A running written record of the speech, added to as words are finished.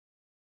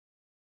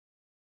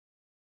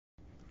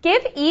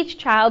Give each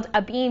child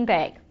a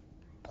beanbag.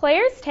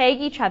 Players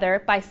tag each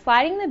other by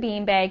sliding the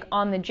beanbag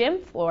on the gym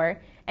floor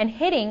and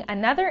hitting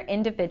another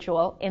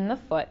individual in the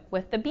foot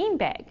with the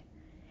beanbag.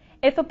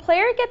 If a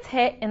player gets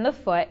hit in the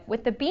foot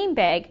with the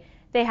beanbag,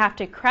 they have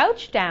to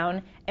crouch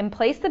down and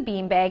place the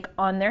beanbag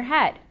on their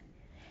head.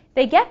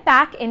 They get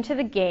back into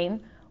the game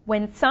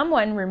when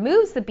someone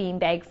removes the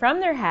beanbag from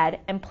their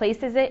head and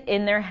places it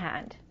in their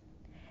hand.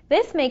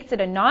 This makes it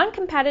a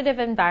non-competitive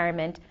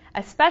environment,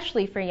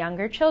 especially for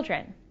younger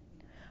children.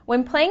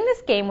 When playing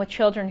this game with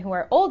children who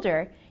are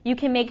older, you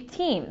can make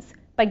teams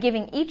by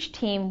giving each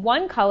team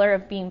one color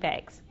of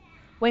beanbags.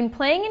 When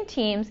playing in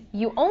teams,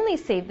 you only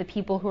save the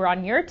people who are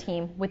on your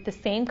team with the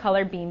same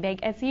color beanbag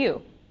as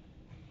you.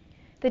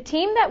 The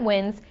team that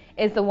wins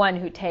is the one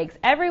who tags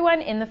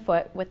everyone in the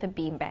foot with a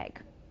beanbag.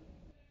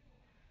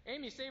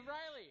 Amy, save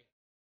Riley!